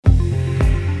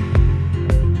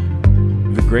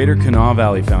Greater Kanawha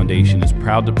Valley Foundation is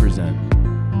proud to present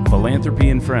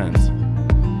Philanthropy and Friends,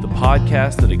 the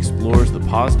podcast that explores the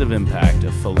positive impact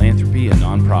of philanthropy and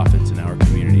nonprofits in our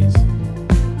communities.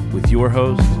 With your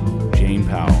host, Jane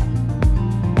Powell.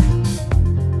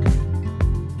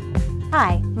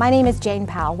 Hi, my name is Jane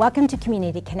Powell. Welcome to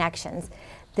Community Connections.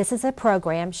 This is a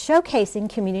program showcasing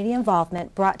community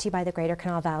involvement brought to you by the Greater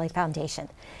Kanawha Valley Foundation.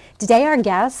 Today our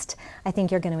guest, I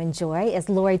think you're going to enjoy, is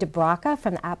Lori DeBrocca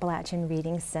from the Appalachian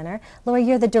Reading Center. Lori,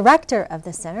 you're the director of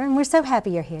the center, and we're so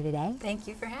happy you're here today. Thank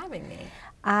you for having me.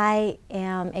 I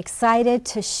am excited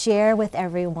to share with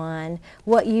everyone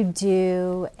what you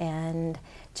do and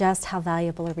just how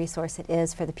valuable a resource it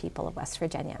is for the people of West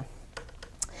Virginia.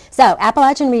 So,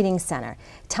 Appalachian Reading Center,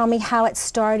 tell me how it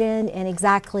started and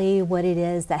exactly what it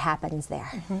is that happens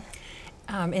there.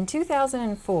 In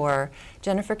 2004,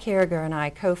 Jennifer Carragher and I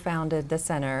co-founded the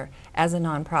center as a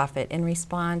nonprofit in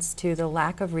response to the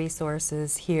lack of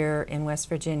resources here in West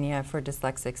Virginia for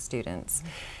dyslexic students,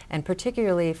 and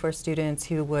particularly for students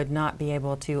who would not be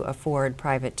able to afford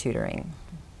private tutoring.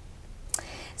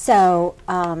 So,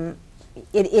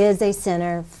 it is a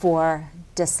center for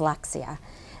dyslexia.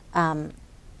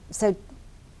 So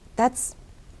that's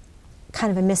kind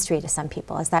of a mystery to some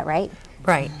people, is that right?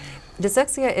 Right.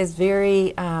 Dyslexia is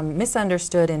very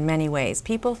misunderstood in many ways.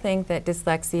 People think that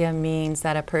dyslexia means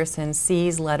that a person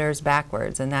sees letters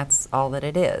backwards, and that's all that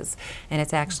it is. And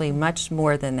it's actually much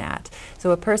more than that.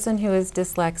 So a person who is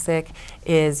dyslexic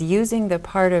is using the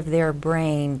part of their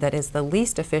brain that is the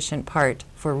least efficient part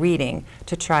for reading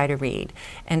to try to read.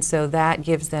 And so that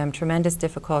gives them tremendous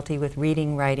difficulty with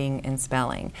reading, writing, and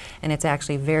spelling. And it's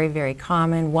actually very, very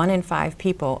common. 1 in 5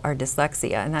 people are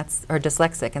dyslexic,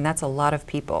 and that's a lot of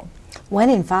people. 1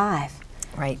 in 5.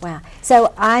 Right. Wow.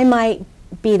 So I might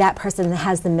be that person that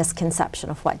has the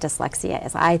misconception of what dyslexia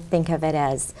is. I think of it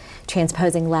as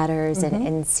transposing letters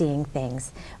and seeing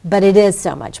things. But it is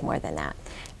so much more than that.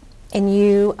 And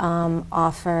you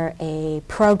offer a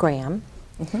program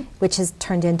which has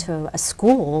turned into a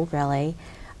school, really,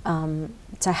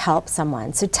 to help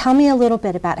someone. So tell me a little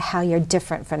bit about how you're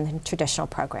different from the traditional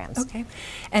programs. Okay.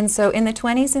 And so in the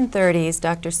 20s and 30s,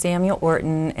 Dr. Samuel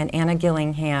Orton and Anna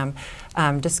Gillingham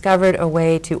discovered a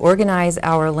way to organize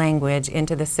our language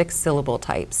into the 6 syllable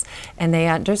types. And they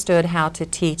understood how to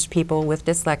teach people with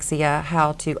dyslexia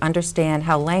how to understand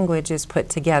how language is put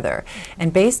together.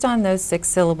 And based on those 6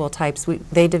 syllable types,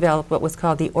 they developed what was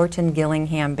called the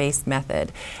Orton-Gillingham-based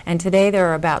method. And today there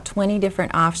are about 20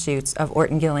 different offshoots of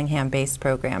Orton-Gillingham-based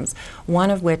programs,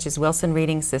 one of which is Wilson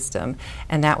Reading System,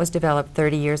 and that was developed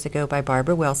 30 years ago by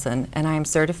Barbara Wilson, and I am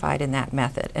certified in that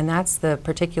method. And that's the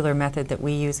particular method that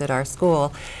we use at our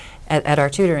school, at our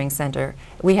tutoring center.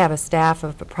 We have a staff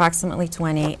of approximately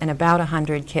 20 and about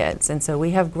 100 kids, and so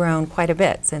we have grown quite a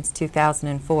bit since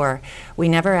 2004. We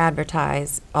never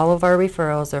advertise. All of our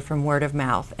referrals are from word of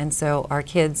mouth, and so our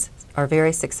kids are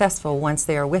very successful once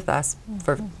they are with us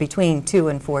for between 2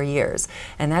 and 4 years.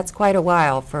 And that's quite a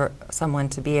while for someone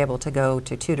to be able to go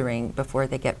to tutoring before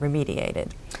they get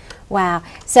remediated. Wow.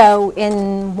 So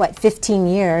in, 15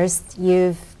 years,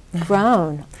 you've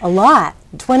grown a lot.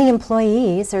 20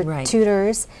 employees or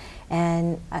tutors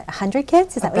and 100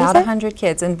 kids? Is that what you said? About 100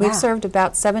 kids, and we've Wow. served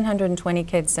about 720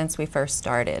 kids since we first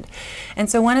started. And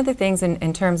so one of the things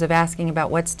in terms of asking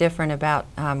about what's different about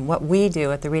what we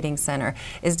do at the Reading Center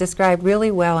is described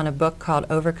really well in a book called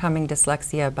Overcoming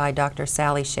Dyslexia by Dr.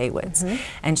 Sally Shaywitz.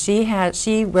 And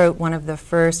she wrote one of the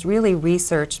first really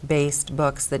research-based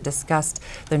books that discussed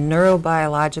the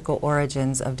neurobiological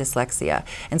origins of dyslexia.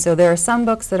 And so there are some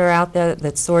books that are out there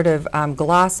that sort of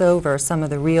gloss over some of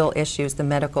the real issues, the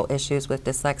medical issues with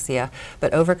dyslexia,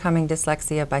 but Overcoming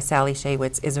Dyslexia by Sally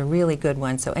Shaywitz is a really good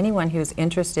one. So anyone who's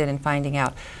interested in finding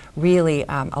out really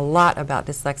a lot about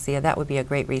dyslexia, that would be a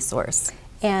great resource.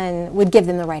 And would give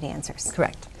them the right answers.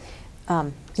 Correct.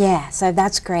 Yeah, so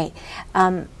that's great.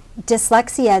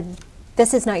 Dyslexia,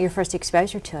 this is not your first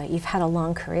exposure to it. You've had a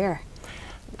long career.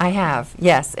 I have,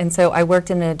 yes. And so I worked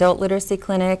in an adult literacy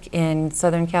clinic in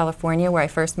Southern California where I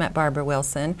first met Barbara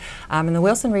Wilson. And the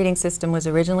Wilson Reading System was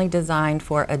originally designed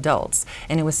for adults.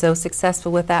 And it was so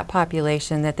successful with that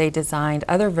population that they designed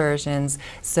other versions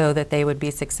so that they would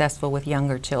be successful with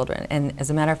younger children. And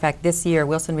as a matter of fact, this year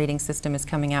Wilson Reading System is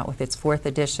coming out with its 4th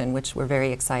edition, which we're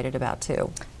very excited about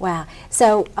too. Wow.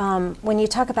 So when you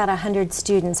talk about 100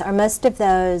 students, are most of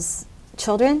those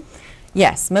children?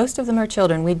 Yes, most of them are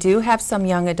children. We do have some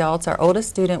young adults. Our oldest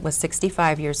student was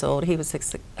 65 years old. He was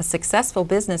a successful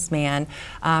businessman,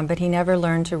 but he never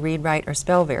learned to read, write, or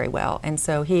spell very well. And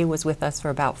so he was with us for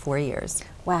about 4 years.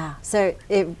 Wow. So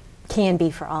it can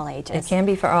be for all ages. It can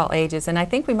be for all ages, and I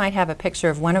think we might have a picture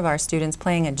of one of our students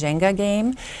playing a Jenga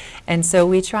game, and so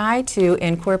we try to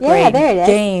incorporate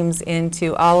games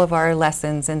into all of our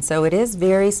lessons, and so it is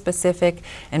very specific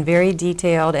and very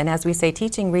detailed, and as we say,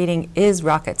 teaching reading is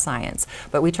rocket science,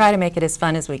 but we try to make it as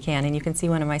fun as we can, and you can see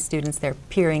one of my students there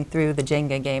peering through the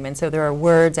Jenga game, and so there are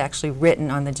words actually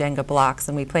written on the Jenga blocks,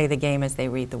 and we play the game as they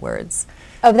read the words.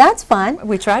 Oh, that's fun.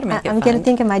 We try to make it fun. I'm going to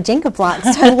think of my Jenga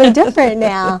blocks totally different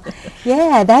now.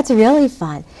 Yeah, that's really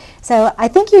fun. So I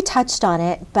think you touched on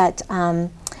it, but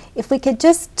if we could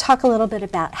just talk a little bit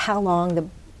about how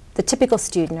long the typical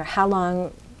student, or how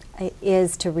long it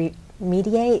is to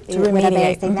remediate.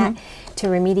 To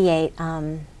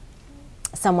remediate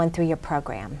someone through your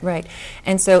program. Right.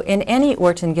 And so in any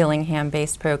Orton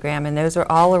Gillingham-based program, and those are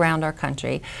all around our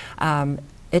country,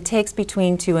 it takes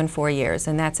between 2 and 4 years,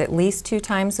 and that's at least 2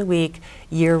 times a week,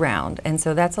 year-round. And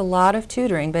so that's a lot of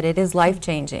tutoring, but it is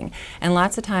life-changing. And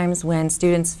lots of times when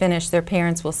students finish, their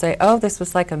parents will say, oh, this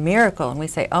was like a miracle. And we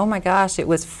say, oh my gosh, it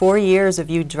was 4 years of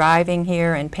you driving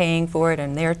here and paying for it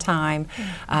and their time.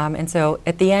 And so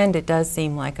at the end, it does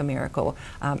seem like a miracle.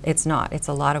 It's not. It's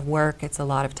a lot of work, it's a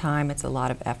lot of time, it's a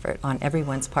lot of effort on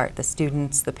everyone's part, the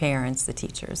students, the parents, the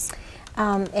teachers.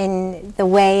 And the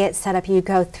way it's set up, you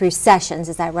go through sessions,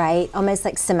 is that right? Almost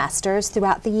like semesters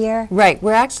throughout the year? Right.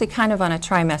 We're actually kind of on a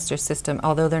trimester system,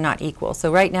 although they're not equal.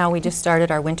 So right now we just started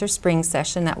our winter-spring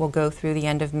session that will go through the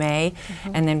end of May,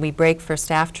 and then we break for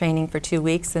staff training for 2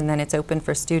 weeks, and then it's open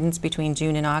for students between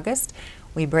June and August.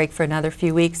 We break for another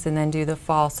few weeks and then do the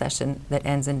fall session that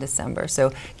ends in December.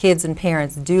 So kids and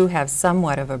parents do have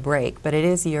somewhat of a break, but it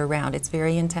is year-round. It's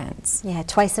very intense. Yeah,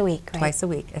 twice a week, right? Twice a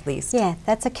week, at least. Yeah,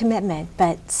 that's a commitment,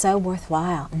 but so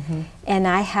worthwhile. And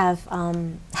I have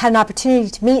had an opportunity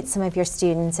to meet some of your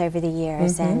students over the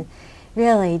years, and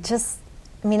really just,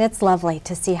 I mean, it's lovely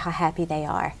to see how happy they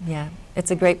are. Yeah. It's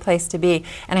a great place to be,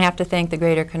 and I have to thank the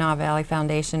Greater Kanawha Valley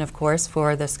Foundation, of course,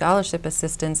 for the scholarship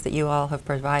assistance that you all have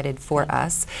provided for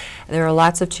us. There are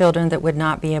lots of children that would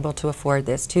not be able to afford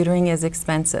this. Tutoring is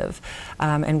expensive,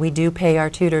 and we do pay our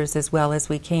tutors as well as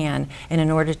we can, and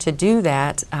in order to do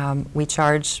that, we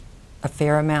charge a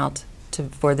fair amount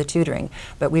for the tutoring,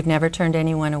 but we've never turned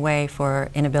anyone away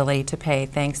for inability to pay,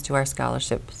 thanks to our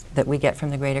scholarships that we get from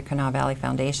the Greater Kanawha Valley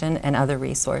Foundation and other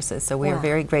resources. So we are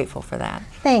very grateful for that.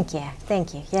 Thank you,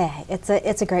 thank you. Yeah, it's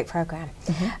a great program.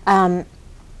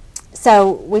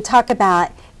 So we talk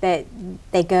about that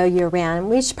they go year-round.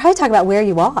 We should probably talk about where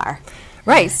you are.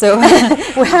 Right. So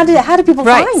well, how do people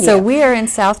find you? So we are in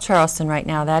South Charleston right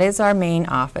now. That is our main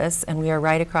office, and we are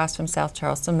right across from South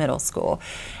Charleston Middle School.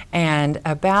 And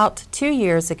about 2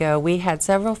 years ago, we had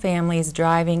several families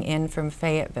driving in from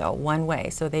Fayetteville one way.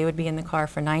 So they would be in the car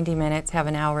for 90 minutes, have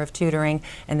an hour of tutoring,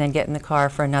 and then get in the car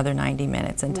for another 90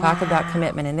 minutes. And talk about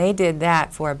commitment. And they did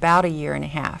that for about 1.5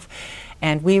 years.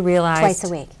 And we realized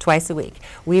twice a week.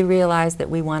 We realized that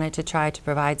we wanted to try to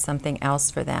provide something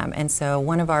else for them. And so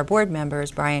one of our board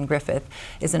members, Brian Griffith,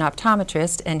 is an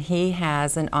optometrist, and he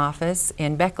has an office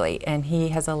in Beckley, and he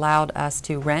has allowed us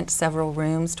to rent several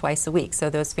rooms twice a week.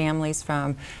 So those families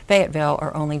from Fayetteville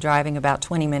are only driving about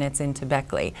 20 minutes into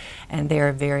Beckley, and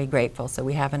they're very grateful. So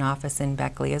we have an office in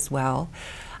Beckley as well,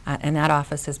 and that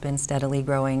office has been steadily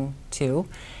growing too.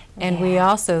 And we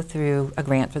also, through a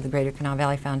grant for the Greater Kanawha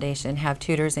Valley Foundation, have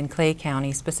tutors in Clay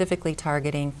County specifically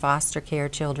targeting foster care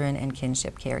children and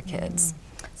kinship care kids.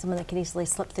 Someone that could easily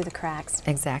slip through the cracks.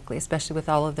 Exactly, especially with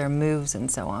all of their moves and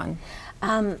so on.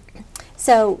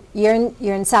 So you're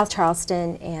in South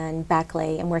Charleston and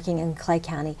Beckley and working in Clay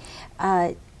County.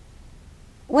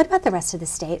 What about the rest of the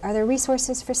state? Are there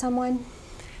resources for someone?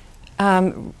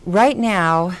 Right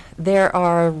now, there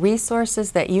are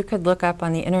resources that you could look up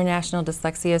on the International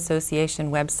Dyslexia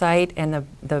Association website and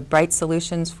the Bright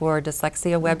Solutions for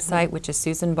Dyslexia website, which is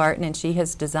Susan Barton, and she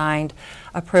has designed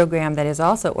a program that is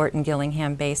also Orton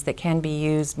Gillingham based that can be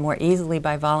used more easily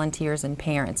by volunteers and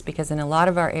parents, because in a lot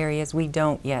of our areas we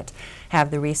don't yet have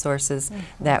the resources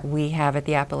that we have at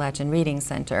the Appalachian Reading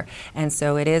Center. And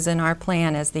so it is in our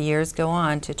plan as the years go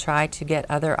on to try to get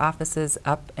other offices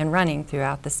up and running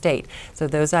throughout the state. So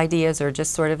those ideas are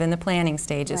just sort of in the planning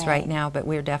stages right now, but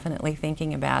we're definitely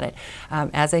thinking about it.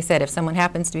 As I said, if someone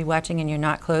happens to be watching and you're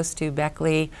not close to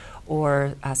Beckley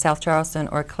or South Charleston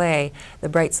or Clay, the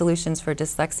Bright Solutions for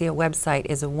Dyslexia website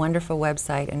is a wonderful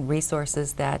website and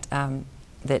resources that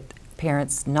that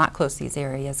parents not close to these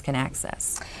areas can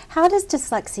access. How does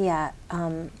dyslexia,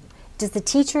 does the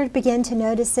teacher begin to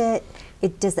notice it?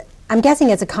 I'm guessing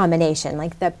it's a combination,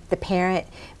 like the parent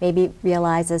maybe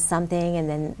realizes something, and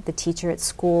then the teacher at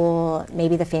school,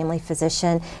 maybe the family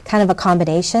physician, kind of a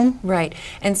combination? Right.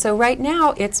 And so right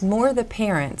now it's more the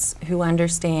parents who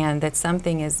understand that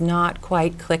something is not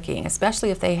quite clicking, especially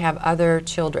if they have other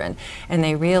children and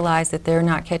they realize that they're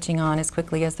not catching on as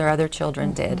quickly as their other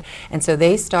children did. And so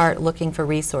they start looking for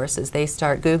resources. They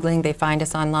start Googling, they find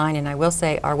us online, and I will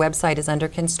say our website is under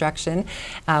construction.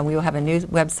 We will have a new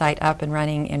website up and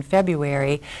running in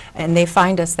February, and they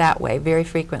find us that way very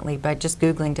frequently by just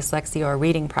Googling dyslexia or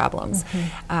reading problems.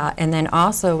 And then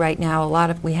also right now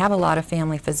we have a lot of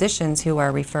family physicians who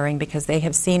are referring because they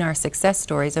have seen our success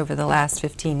stories over the last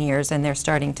 15 years, and they're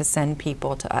starting to send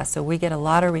people to us. So we get a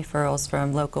lot of referrals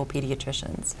from local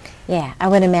pediatricians. Yeah, I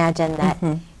would imagine that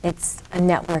it's a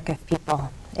network of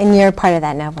people, and you're part of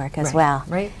that network as well.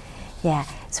 Right. Yeah.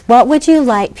 So what would you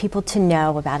like people to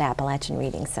know about Appalachian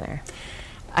Reading Center?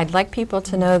 I'd like people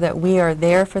to know that we are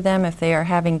there for them if they are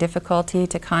having difficulty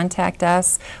to contact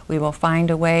us. We will find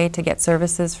a way to get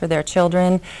services for their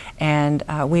children, and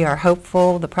we are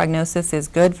hopeful. The prognosis is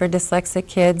good for dyslexic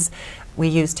kids. We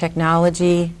use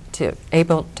technology to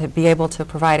be able to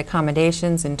provide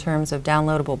accommodations in terms of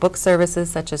downloadable book services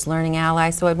such as Learning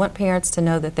Ally. So I want parents to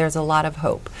know that there's a lot of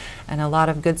hope and a lot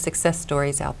of good success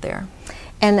stories out there.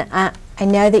 And I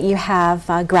know that you have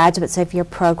graduates of your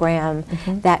program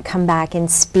that come back and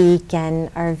speak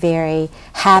and are very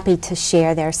happy to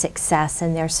share their success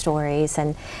and their stories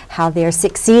and how they're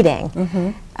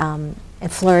succeeding and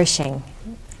flourishing.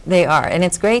 They are, and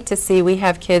it's great to see. We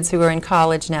have kids who are in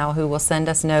college now who will send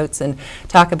us notes and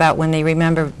talk about when they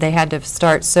remember they had to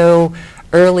start so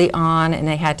early on and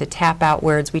they had to tap out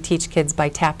words. We teach kids by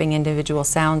tapping individual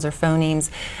sounds or phonemes,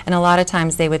 and a lot of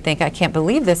times they would think, I can't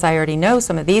believe this, I already know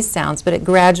some of these sounds, but it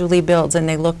gradually builds, and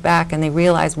they look back and they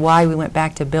realize why we went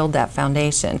back to build that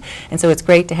foundation. And so it's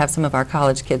great to have some of our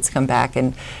college kids come back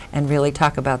and really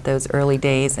talk about those early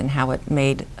days and how it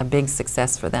made a big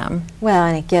success for them. Well,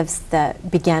 and it gives the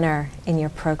beginner in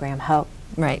your program hope.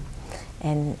 Right.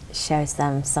 And shows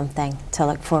them something to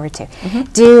look forward to.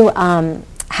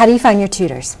 How do you find your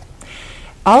tutors?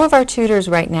 All of our tutors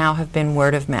right now have been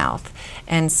word of mouth,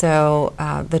 and so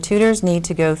the tutors need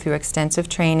to go through extensive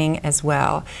training as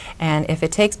well. And if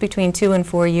it takes between 2 and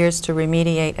 4 years to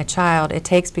remediate a child, it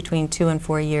takes between 2 and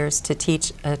 4 years to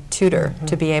teach a tutor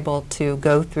to be able to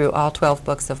go through all 12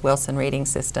 books of Wilson Reading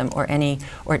System or any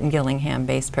Orton Gillingham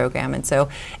based program. And so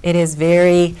it is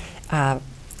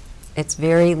it's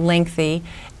very lengthy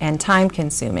and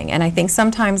time-consuming, and I think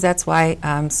sometimes that's why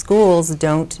schools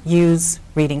don't use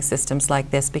reading systems like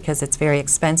this, because it's very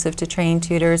expensive to train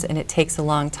tutors and it takes a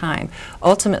long time.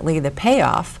 Ultimately, the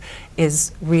payoff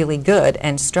is really good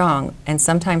and strong, and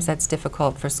sometimes that's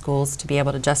difficult for schools to be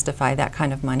able to justify that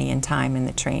kind of money and time in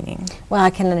the training. Well, I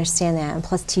can understand that, and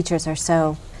plus teachers are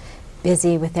so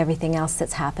busy with everything else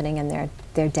that's happening in their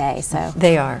day. So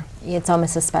they are. It's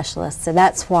almost a specialist. So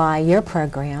that's why your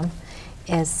program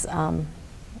is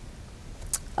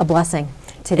a blessing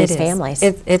to these families.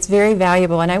 It's very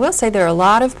valuable, and I will say there are a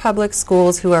lot of public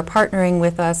schools who are partnering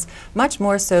with us much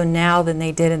more so now than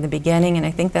they did in the beginning, and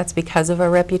I think that's because of our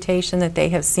reputation, that they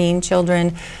have seen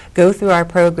children go through our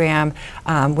program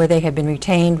where they had been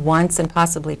retained once and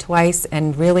possibly twice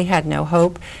and really had no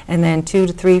hope, and then 2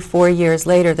 to 3, 4 years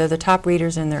later they're the top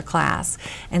readers in their class.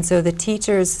 And so the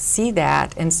teachers see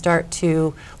that and start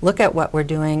to look at what we're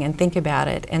doing and think about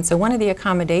it. And so one of the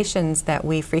accommodations that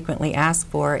we frequently ask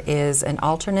for is an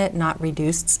alternate, not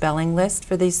reduced spelling list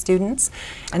for these students,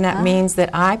 and that means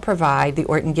that I provide the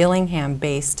Orton Gillingham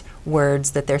based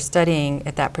words that they're studying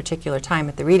at that particular time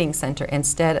at the Reading Center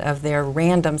instead of their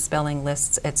random spelling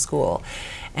lists at school.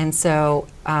 And so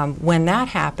when that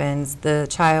happens, the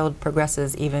child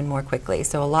progresses even more quickly.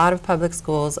 So a lot of public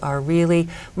schools are really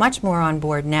much more on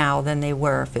board now than they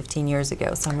were 15 years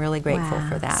ago. So I'm really grateful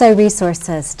for that. So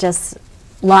resources, just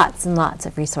lots and lots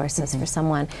of resources for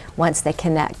someone once they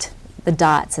connect the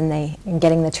dots and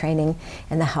getting the training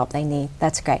and the help they need.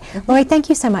 That's great. Lori, thank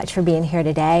you so much for being here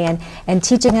today and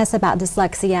teaching us about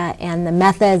dyslexia and the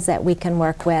methods that we can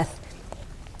work with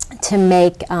to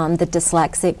make the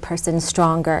dyslexic person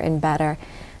stronger and better.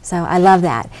 So I love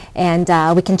that. And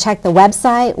we can check the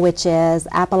website, which is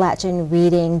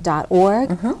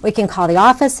appalachianreading.org. We can call the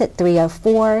office at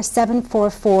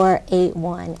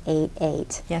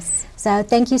 304-744-8188. Yes. So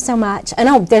thank you so much. And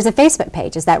oh, there's a Facebook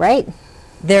page, is that right?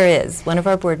 There is. One of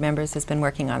our board members has been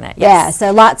working on that. Yes. Yeah,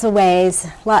 so lots of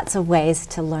ways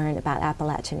to learn about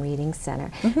Appalachian Reading Center.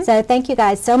 So thank you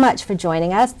guys so much for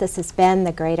joining us. This has been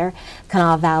the Greater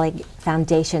Kanawha Valley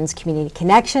Foundation's Community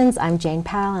Connections. I'm Jane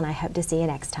Powell, and I hope to see you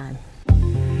next time.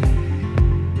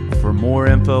 For For more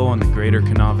info on the Greater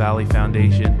Kanawha Valley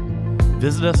Foundation,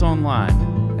 visit us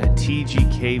online at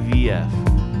tgkvf.org.